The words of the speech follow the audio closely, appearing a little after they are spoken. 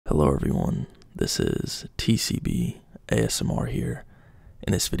Hello everyone, this is TCB ASMR here.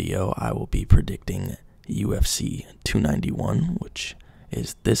 In this video I will be predicting UFC 291, which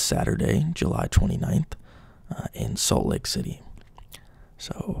is this Saturday, July 29th, in Salt Lake City.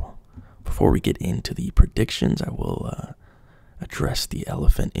 So before we get into the predictions, I will address the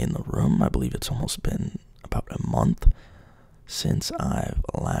elephant in the room. I believe it's almost been about a month since I've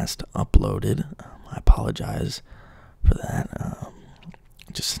last uploaded. I apologize for that.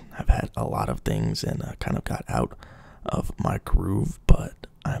 Just have had a lot of things and kind of got out of my groove, but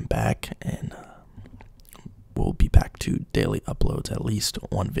I'm back and we'll be back to daily uploads, at least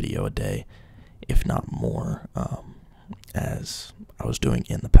one video a day, if not more, as I was doing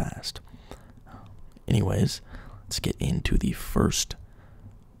in the past. Anyways, let's get into the first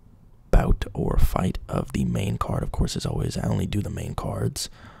bout or fight of the main card. Of course, as always, I only do the main cards,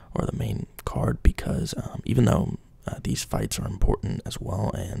 or the main card, because even though these fights are important as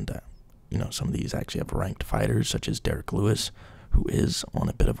well, and some of these actually have ranked fighters, such as Derek Lewis, who is on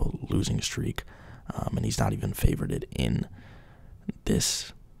a bit of a losing streak, and he's not even favorited in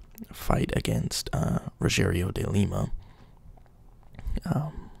this fight against Rogerio de Lima.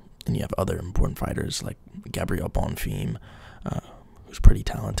 And you have other important fighters like Gabriel Bonfim, who's pretty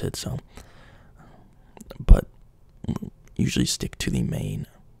talented. So, but usually stick to the main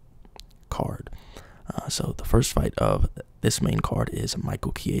card. So the first fight of this main card is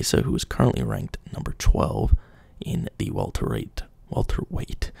Michael Chiesa, who is currently ranked number 12 in the welterweight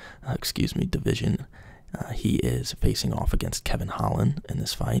division. He is facing off against Kevin Holland in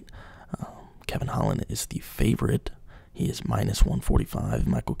this fight. Kevin Holland is the favorite. He is minus 145.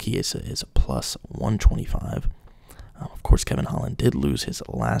 Michael Chiesa is plus 125. Of course, Kevin Holland did lose his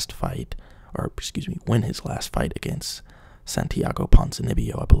last fight, win his last fight against Santiago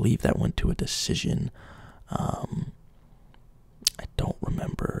Ponzinibbio. I believe that went to a decision. I don't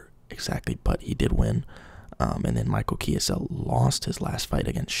remember exactly, but he did win. And then Michael Chiesa lost his last fight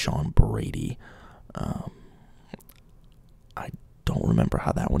against Sean Brady. I don't remember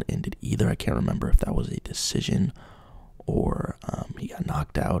how that one ended either. I can't remember if that was a decision or he got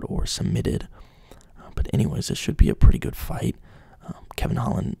knocked out or submitted. But anyways, this should be a pretty good fight. Kevin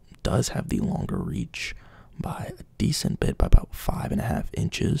Holland does have the longer reach by a decent bit, by about 5.5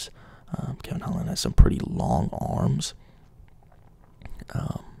 inches. Kevin Holland has some pretty long arms.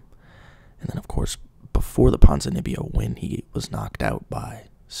 And then, of course, before the Ponzinibbio win, he was knocked out by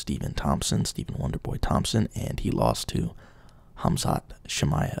Stephen Wonderboy Thompson, and he lost to Khamzat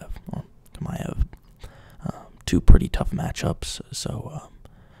Chimaev. Two pretty tough matchups, so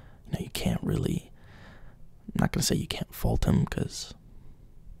you can't really, I'm not going to say you can't fault him, because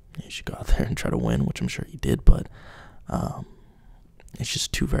you should go out there and try to win, which I'm sure he did, but it's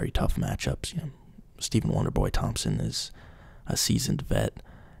just two very tough matchups. Stephen Wonderboy Thompson is a seasoned vet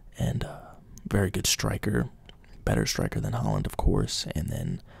and a very good striker, better striker than Holland, of course, and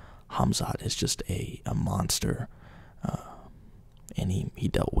then Khamzat is just a monster, and he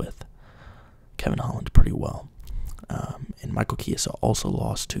dealt with Kevin Holland pretty well. And Michael Chiesa also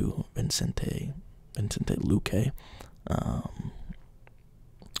lost to Vicente Luque.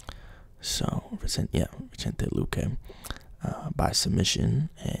 Vicente Luque by submission.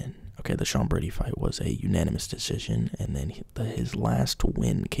 And okay, the Sean Brady fight was a unanimous decision, and then his last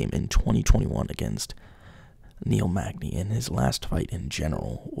win came in 2021 against Neil Magny, and his last fight in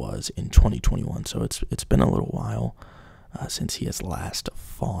general was in 2021. So it's been a little while since he has last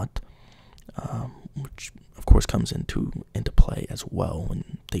fought, which of course comes into play as well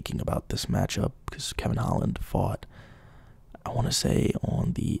when thinking about this matchup, because Kevin Holland fought, I want to say,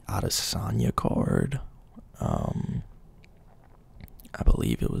 on the Adesanya card. I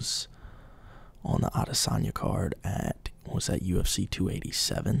believe it was on the Adesanya card at UFC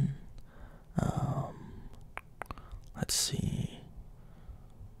 287. Let's see.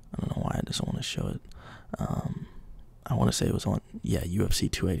 I don't know why it doesn't want to show it. I want to say it was on, UFC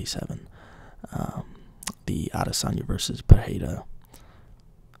 287. The Adesanya versus Pereira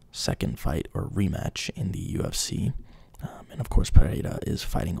second fight or rematch in the UFC. And of course, Pereira is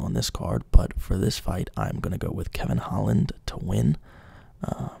fighting on this card, but for this fight, I'm going to go with Kevin Holland to win.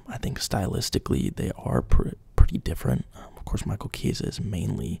 I think stylistically, they are pretty different. Of course, Michael Chiesa is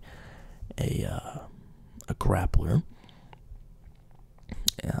mainly a grappler.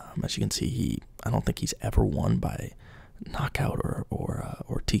 As you can see, I don't think he's ever won by knockout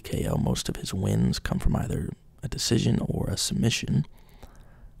or TKO. Most of his wins come from either a decision or a submission.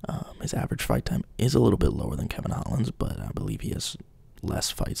 His average fight time is a little bit lower than Kevin Holland's, but I believe he has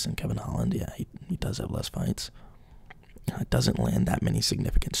less fights than Kevin Holland. Yeah, he does have less fights. Doesn't land that many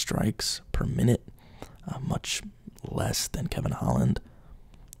significant strikes per minute, much less than Kevin Holland.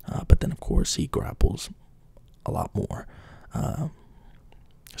 then, of course, he grapples a lot more,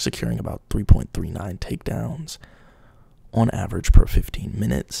 securing about 3.39 takedowns on average per 15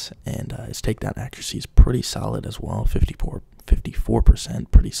 minutes, and his takedown accuracy is pretty solid as well,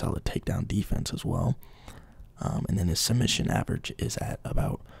 54%, pretty solid takedown defense as well. And then his submission average is at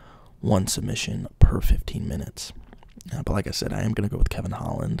about 1 submission per 15 minutes. But like I said, I am going to go with Kevin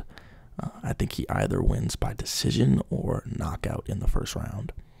Holland. I think he either wins by decision or knockout in the first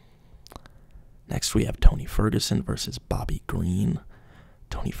round. Next, we have Tony Ferguson versus Bobby Green.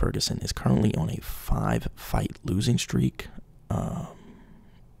 Tony Ferguson is currently on a 5-fight losing streak. I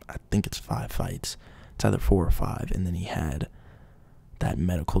think it's 5 fights. It's either 4 or 5. And then he had that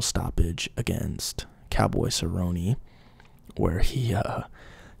medical stoppage against Cowboy Cerrone, where he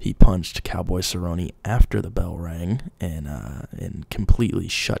punched Cowboy Cerrone after the bell rang and completely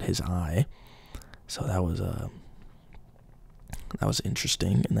shut his eye. So that was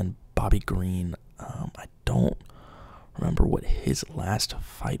interesting. And then Bobby Green, I don't remember what his last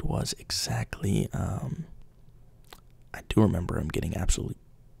fight was exactly. I do remember him getting absolutely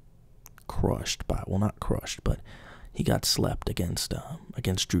crushed by, well, not crushed, but he got slept against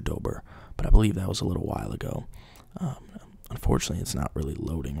Drew Dober. But I believe that was a little while ago. Unfortunately, it's not really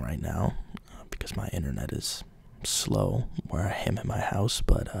loading right now because my internet is slow where I am in my house,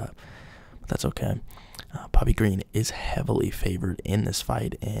 but that's okay. Bobby Green is heavily favored in this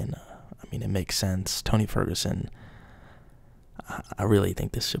fight, and I mean, it makes sense. Tony Ferguson, I really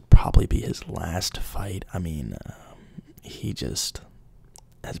think this should probably be his last fight. I mean, he just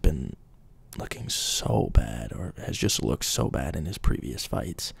has been looking so bad, or has just looked so bad in his previous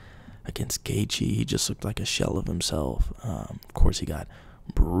fights. Against Gaethje, he just looked like a shell of himself. Of course, he got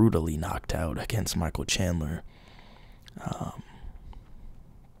brutally knocked out against Michael Chandler.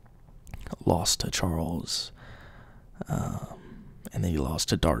 Lost to Charles. And then he lost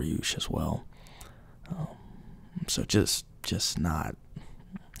to Dariush as well. So just not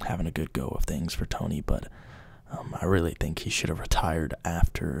having a good go of things for Tony. But I really think he should have retired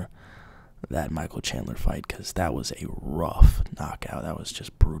after that Michael Chandler fight, because that was a rough knockout. That was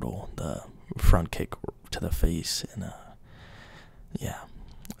just brutal. The front kick to the face, and yeah.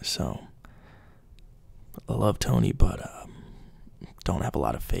 So I love Tony, but don't have a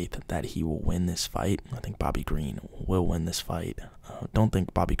lot of faith that he will win this fight. I think Bobby Green will win this fight. Don't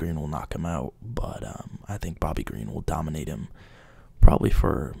think Bobby Green will knock him out, but I think Bobby Green will dominate him probably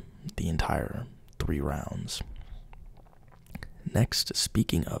for the entire 3 rounds. Next,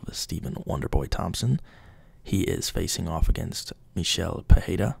 speaking of Stephen Wonderboy Thompson, he is facing off against Michel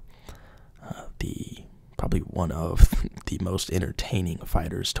Pereira, probably one of the most entertaining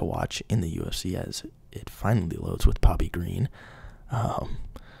fighters to watch in the UFC, as it finally loads with Bobby Green.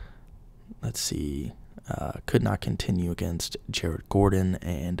 Let's see, could not continue against Jared Gordon,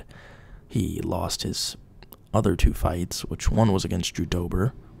 and he lost his other 2 fights, which one was against Drew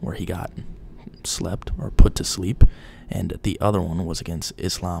Dober, where he got slept or put to sleep, and the other one was against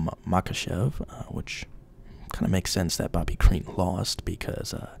Islam Makhachev, which kind of makes sense that Bobby Green lost,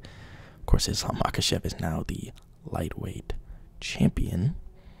 because of course Islam Makhachev is now the lightweight champion.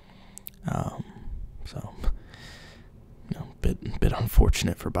 So bit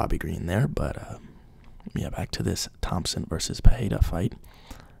unfortunate for Bobby Green there, but yeah, back to this Thompson versus Pereira fight.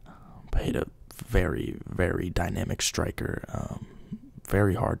 Pereira, very, very dynamic striker,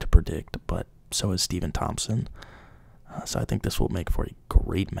 very hard to predict, but so is Stephen Thompson. So I think this will make for a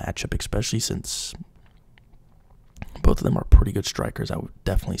great matchup, especially since both of them are pretty good strikers. I would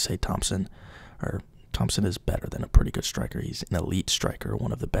definitely say Thompson is better than a pretty good striker. He's an elite striker,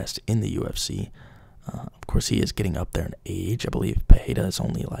 one of the best in the UFC. Of course, he is getting up there in age. I believe Pereira is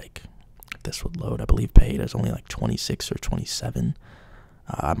only like, if this would load, I believe Pereira is only like 26 or 27.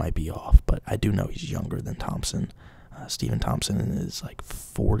 I might be off, but I do know he's younger than Thompson. Stephen Thompson is like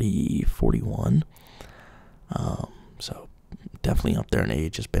 40, 41. So definitely up there in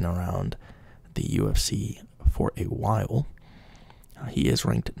age, has been around the UFC for a while. He is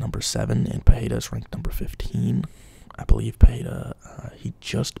ranked number 7, and Pereira is ranked number 15. I believe Pereira, he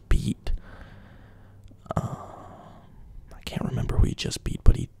just beat, I can't remember who he just beat,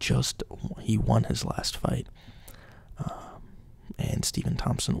 but he won his last fight. And Stephen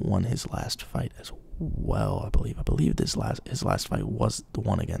Thompson won his last fight as well, I believe. I believe his last fight was the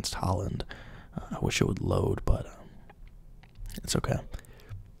one against Holland. I wish it would load, but it's okay.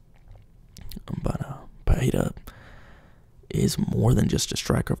 But Pereira is more than just a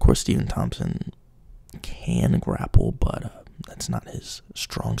striker. Of course, Stephen Thompson can grapple, but that's not his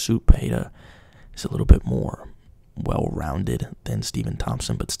strong suit. Pereira is a little bit more well-rounded than Stephen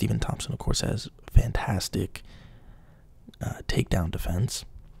Thompson, but Stephen Thompson, of course, has fantastic takedown defense.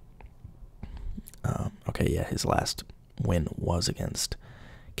 Okay, yeah, his last win was against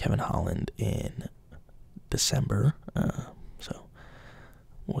Kevin Holland in December. So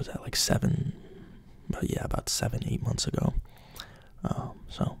what was that, like about 7-8 months ago.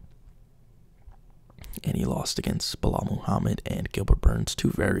 And he lost against Bilal Muhammad and Gilbert Burns,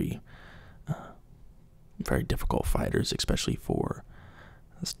 two very difficult fighters, especially for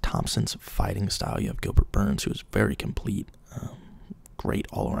Thompson's fighting style. You have Gilbert Burns, who is very complete, great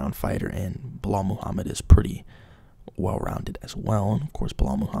all-around fighter, and Bilal Muhammad is pretty well-rounded as well. And of course,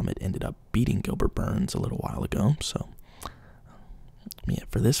 Bilal Muhammad ended up beating Gilbert Burns a little while ago. So, yeah,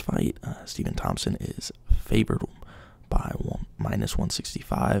 for this fight, Stephen Thompson is favored by minus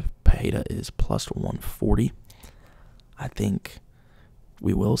 165. Pereira is plus 140. I think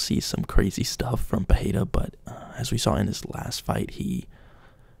we will see some crazy stuff from Pereira, but as we saw in his last fight, he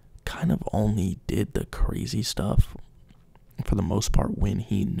kind of only did the crazy stuff for the most part when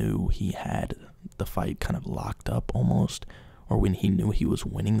he knew he had the fight kind of locked up almost, or when he knew he was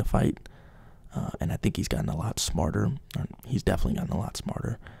winning the fight. And I think he's gotten a lot smarter, or he's definitely gotten a lot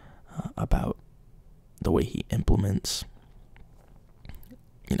smarter about the way he implements,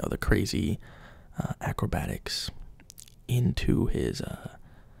 the crazy acrobatics into his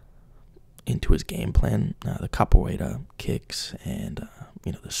game plan. The capoeira kicks and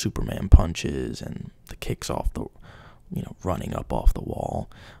the Superman punches and the kicks off the running up off the wall.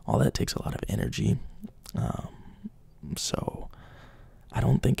 All that takes a lot of energy. So I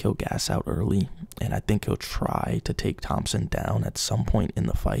don't think he'll gas out early, and I think he'll try to take Thompson down at some point in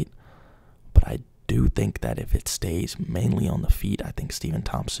the fight. But I do think that if it stays mainly on the feet, I think Stephen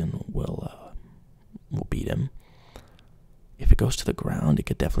Thompson will beat him. If it goes to the ground, it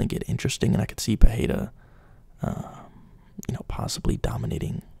could definitely get interesting, and I could see Pereira, possibly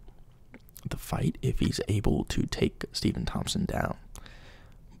dominating the fight if he's able to take Stephen Thompson down.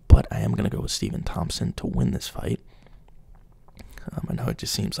 But I am going to go with Stephen Thompson to win this fight. I know it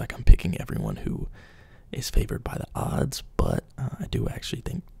just seems like I'm picking everyone who is favored by the odds, but I do actually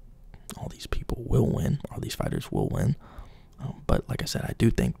think all these people will win, all these fighters will win. But like I said, I do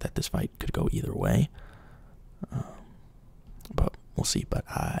think that this fight could go either way. But we'll see. But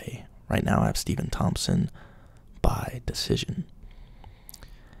right now I have Stephen Thompson by decision.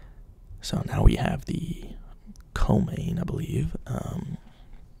 So now we have the co-main, I believe.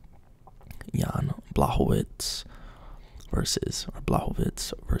 Jan Blachowicz versus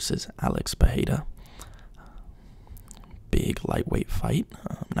Alex Pereira. Big lightweight fight.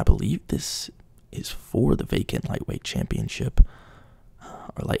 And I believe this is for the vacant lightweight championship,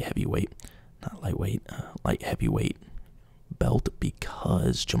 or light heavyweight belt,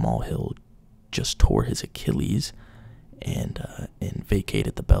 because Jamal Hill just tore his Achilles and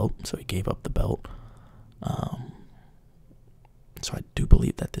vacated the belt, so he gave up the belt. So I do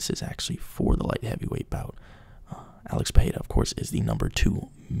believe that this is actually for the light heavyweight bout. Alex Pereira, of course, is the number 2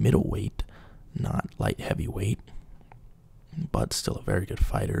 middleweight, not light heavyweight, but still a very good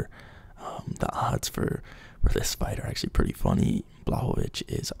fighter. The odds for this fight are actually pretty funny. Blachowicz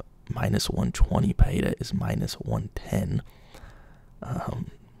is minus 120, Pereira is minus 110.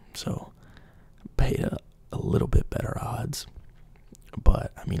 So Pereira a little bit better odds,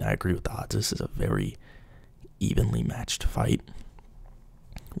 but I mean, I agree with the odds. This is a very evenly matched fight.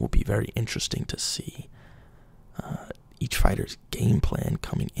 Will be very interesting to see each fighter's game plan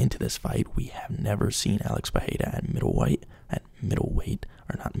coming into this fight. We have never seen Alex Pereira at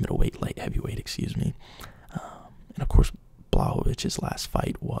light heavyweight, excuse me. And of course, Blachowicz's last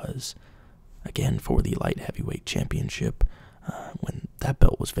fight was again for the light heavyweight championship, when that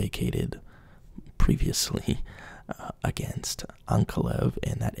belt was vacated previously against Ankalev,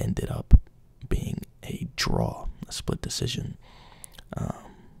 and that ended up being a draw, a split decision.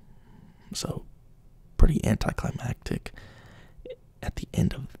 So pretty anticlimactic at the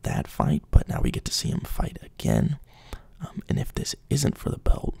end of that fight, but now we get to see him fight again. And if this isn't for the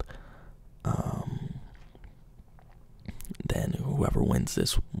belt, then whoever wins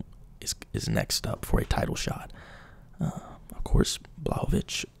this is next up for a title shot. Of course,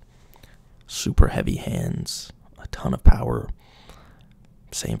 Blachowicz, super heavy hands, a ton of power.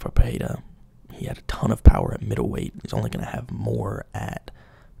 Same for Pereira. He had a ton of power at middleweight. He's only going to have more at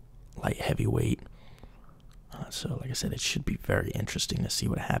light heavyweight. So, like I said, it should be very interesting to see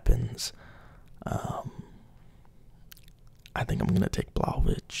what happens. I think I'm going to take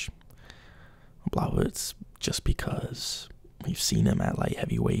Blachowicz. Blachowicz, just because we've seen him at light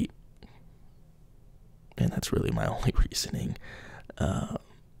heavyweight, and that's really my only reasoning.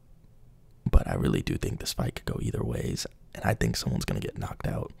 But I really do think this fight could go either ways, and I think someone's going to get knocked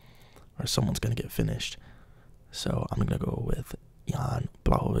out, or someone's going to get finished. So I'm going to go with Jan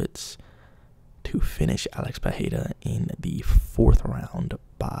Blachowicz to to finish Alex Pereira in the 4th round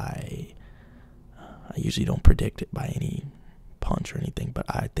by, I usually don't predict it by any punch or anything, but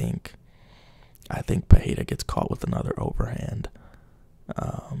I think Pereira gets caught with another overhand.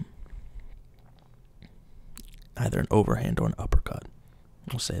 Either an overhand or an uppercut.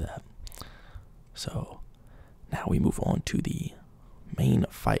 We'll say that. So now we move on to the main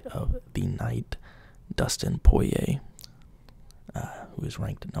fight of the night. Dustin Poirier, who is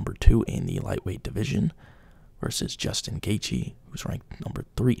ranked number 2 in the lightweight division, versus Justin Gaethje, who's ranked number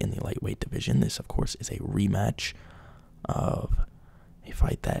 3 in the lightweight division. This, of course, is a rematch of a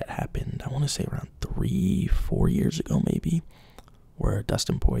fight that happened, I want to say around 3-4 years ago maybe, where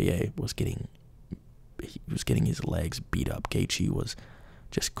Dustin Poirier was getting his legs beat up. Gaethje was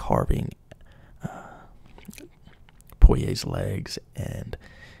just carving Poirier's legs and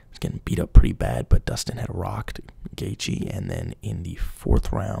was getting beat up pretty bad, but Dustin had rocked Gaethje, and then in the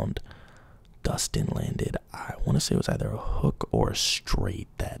 4th round, Dustin landed, I want to say it was either a hook or a straight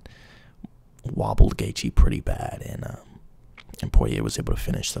that wobbled Gaethje pretty bad, and Poirier was able to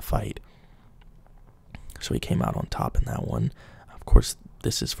finish the fight. So he came out on top in that one. Of course,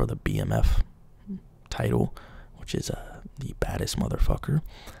 this is for the BMF title, which is the baddest motherfucker.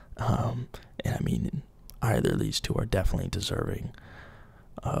 And I mean, either of these two are definitely deserving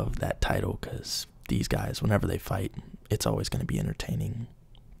of that title, because these guys, whenever they fight, it's always going to be entertaining.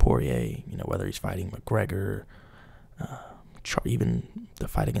 Poirier, whether he's fighting McGregor, even the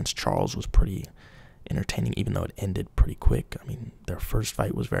fight against Charles was pretty entertaining, even though it ended pretty quick. I mean, their first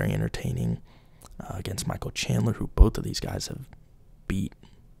fight was very entertaining against Michael Chandler, who both of these guys have beat.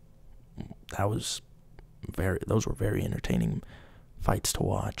 Those were very entertaining fights to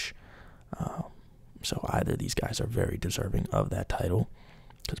watch. So either of these guys are very deserving of that title,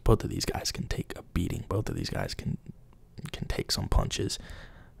 because both of these guys can take a beating. Both of these guys can take some punches.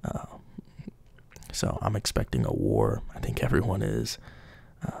 So I'm expecting a war. I think everyone is.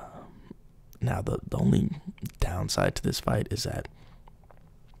 Now, the only downside to this fight is that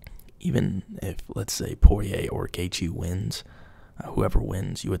even if, let's say, Poirier or Gaethje wins, whoever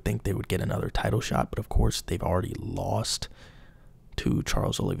wins, you would think they would get another title shot. But, of course, they've already lost to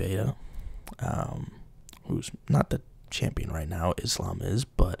Charles Oliveira, who's not the champion right now. Islam is,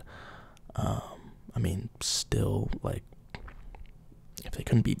 but, I mean, still, like, if they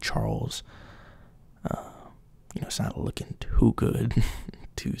couldn't beat Charles, it's not looking too good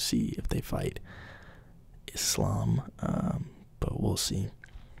to see if they fight Islam, but we'll see.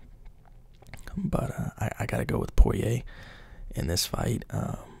 But I gotta go with Poirier in this fight.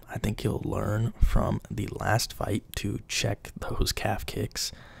 I think he'll learn from the last fight to check those calf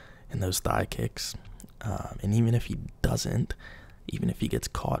kicks and those thigh kicks. And even if he doesn't, even if he gets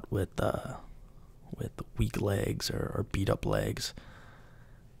caught with weak legs or beat up legs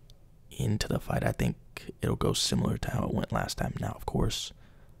into the fight, I think it'll go similar to how it went last time. Now, of course,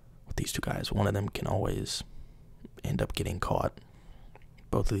 with these two guys, one of them can always end up getting caught.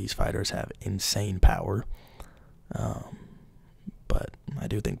 Both of these fighters have insane power. But I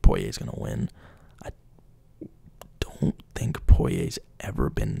do think Poirier's going to win. I don't think Poirier's ever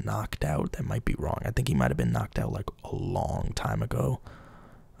been knocked out. That might be wrong. I think he might have been knocked out like a long time ago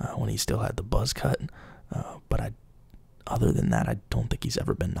when he still had the buzz cut. But other than that, I don't think he's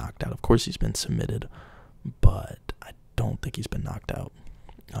ever been knocked out. Of course, he's been submitted, but I don't think he's been knocked out.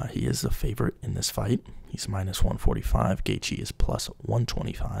 He is the favorite in this fight. He's minus 145. Gaethje is plus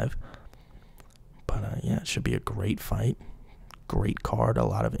 125. But yeah, it should be a great fight. Great card. A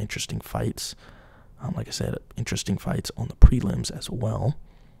lot of interesting fights. Like I said, interesting fights on the prelims as well.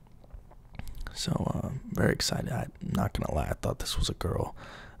 So very excited. I'm not gonna lie, I thought this was a girl.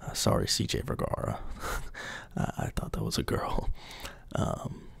 Sorry, CJ Vergara. I thought that was a girl. I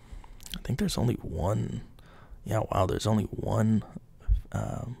think there's only one. Yeah, wow. There's only one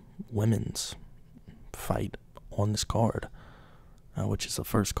women's fight on this card, which is the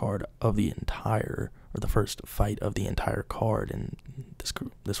first card of the entire, or the first fight of the entire card, and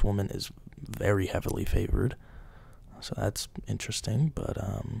this woman is very heavily favored, so that's interesting. But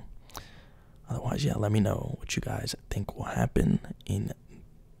otherwise, yeah, let me know what you guys think will happen in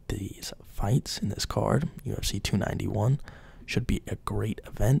these fights in this card. UFC 291 should be a great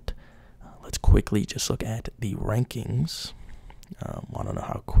event. Let's quickly just look at the rankings. I don't know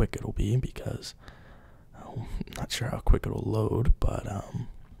how quick it'll be, because I'm not sure how quick it'll load, but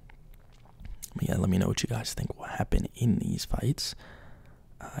yeah, let me know what you guys think will happen in these fights.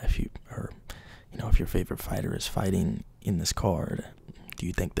 If your favorite fighter is fighting in this card, do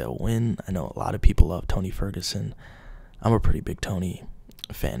you think they'll win? I know a lot of people love Tony Ferguson. I'm a pretty big Tony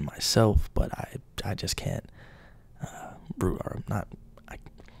fan myself, but I just can't root, or not.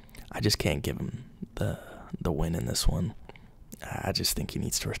 I just can't give him the win in this one. I just think he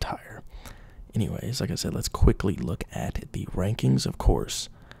needs to retire. Anyways, like I said, let's quickly look at the rankings. Of course,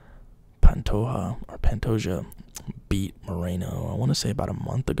 Pantoja beat Moreno, I want to say about a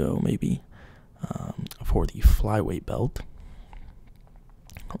month ago, maybe, for the flyweight belt.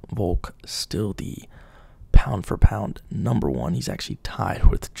 Volk still the pound for pound #1. He's actually tied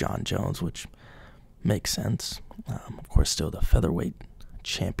with John Jones, which makes sense. Of course, still the featherweight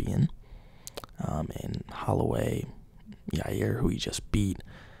champion. And Holloway, Yair, who he just beat.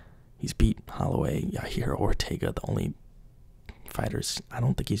 He's beat Holloway, Yair, Ortega, the only fighters. I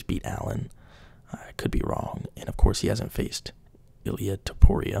don't think he's beat Allen. I could be wrong. And of course, he hasn't faced Ilia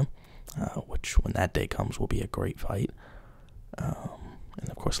Topuria, which when that day comes will be a great fight. And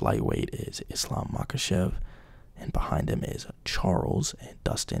of course, lightweight is Islam Makhachev, and behind him is Charles and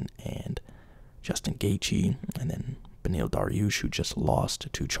Dustin and Justin Gaethje, and then Beneil Dariush, who just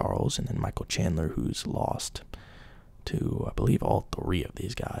lost to Charles, and then Michael Chandler, who's lost to, I believe, all 3 of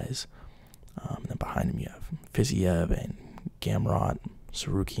these guys. And then behind him you have Fiziev and Gamrot,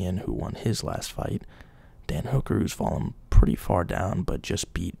 Sarukian, who won his last fight. Dan Hooker, who's fallen pretty far down, but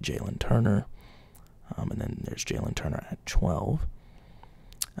just beat Jalen Turner. And then there's Jalen Turner at 12.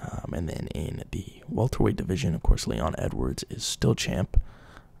 And then in the welterweight division, of course, Leon Edwards is still champ.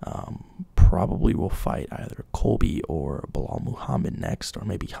 Probably will fight either Colby or Bilal Muhammad next, or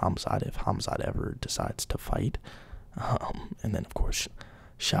maybe Hamzat if Hamzat ever decides to fight. And then, of course,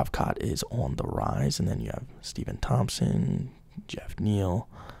 Shavkat is on the rise. And then you have Stephen Thompson, Jeff Neal,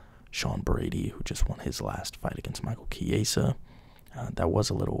 Sean Brady, who just won his last fight against Michael Chiesa. That was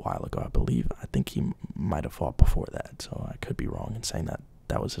a little while ago, I believe. I think he might have fought before that, so I could be wrong in saying that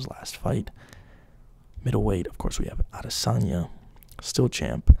was his last fight. Middleweight, of course, we have Adesanya, still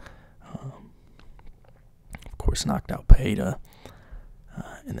champ. Of course, knocked out Pereira.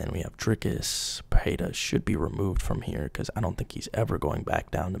 And then we have Dricus. Pereira should be removed from here because I don't think he's ever going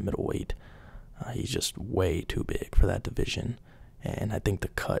back down to middleweight. He's just way too big for that division. And I think the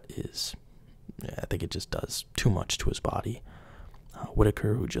cut is, I think it just does too much to his body.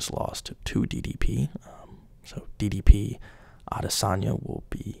 Whitaker, who just lost to DDP. So DDP, Adesanya will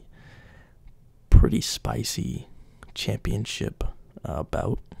be pretty spicy championship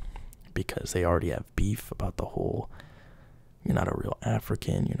bout because they already have beef about the whole, you're not a real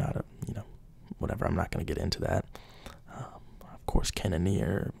African, you're not a, whatever. I'm not going to get into that. Of course,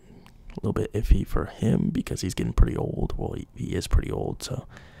 Cannonier, a little bit iffy for him because he's getting pretty old. Well, he is pretty old, so,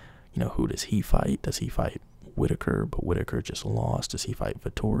 who does he fight? Does he fight Whitaker? But Whitaker just lost. Does he fight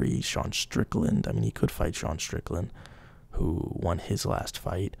Vettori? Sean Strickland? I mean, he could fight Sean Strickland, who won his last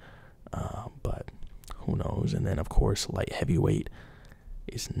fight, but who knows? And then, of course, light heavyweight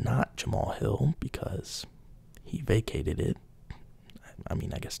is not Jamal Hill because he vacated it. I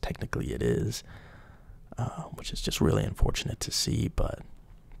mean, I guess technically it is, which is just really unfortunate to see, but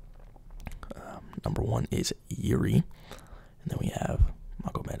 #1 is Yuri, and then we have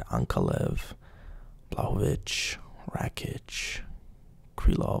Magomed Ankalev, Blachowicz, Rakic,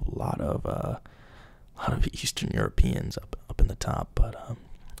 Krylov, a lot of Eastern Europeans up in the top, but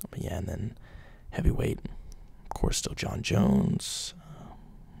yeah. And then heavyweight, of course, still John Jones.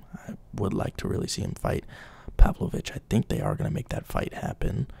 I would like to really see him fight Pavlovich. I think they are going to make that fight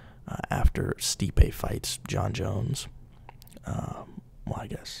happen after Stipe fights John Jones. Well, I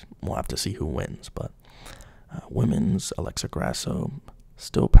guess we'll have to see who wins, but women's, Alexa Grasso,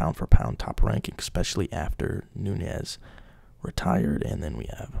 still pound for pound top ranking, especially after Nunes retired. And then we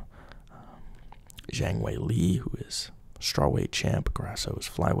have Zhang Wei Li, who is strawweight champ. Grasso is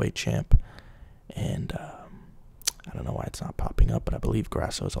flyweight champ. And I don't know why it's not popping up, but I believe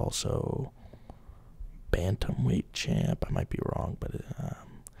Grasso is also bantamweight champ. I might be wrong, but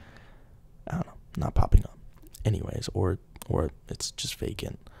I don't know, not popping up. Anyways, or it's just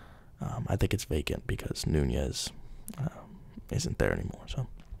vacant. I think it's vacant because Nunes isn't there anymore. So,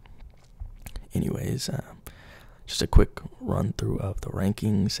 anyways, just a quick run through of the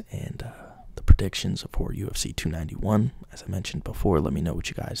rankings and the predictions for UFC 291. As I mentioned before, let me know what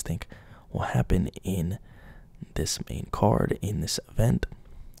you guys think will happen in this main card, in this event.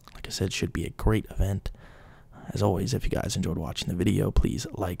 Like I said, should be a great event. As always, if you guys enjoyed watching the video, please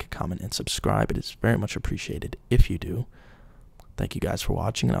like, comment, and subscribe. It is very much appreciated if you do. Thank you guys for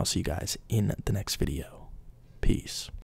watching, and I'll see you guys in the next video. Peace.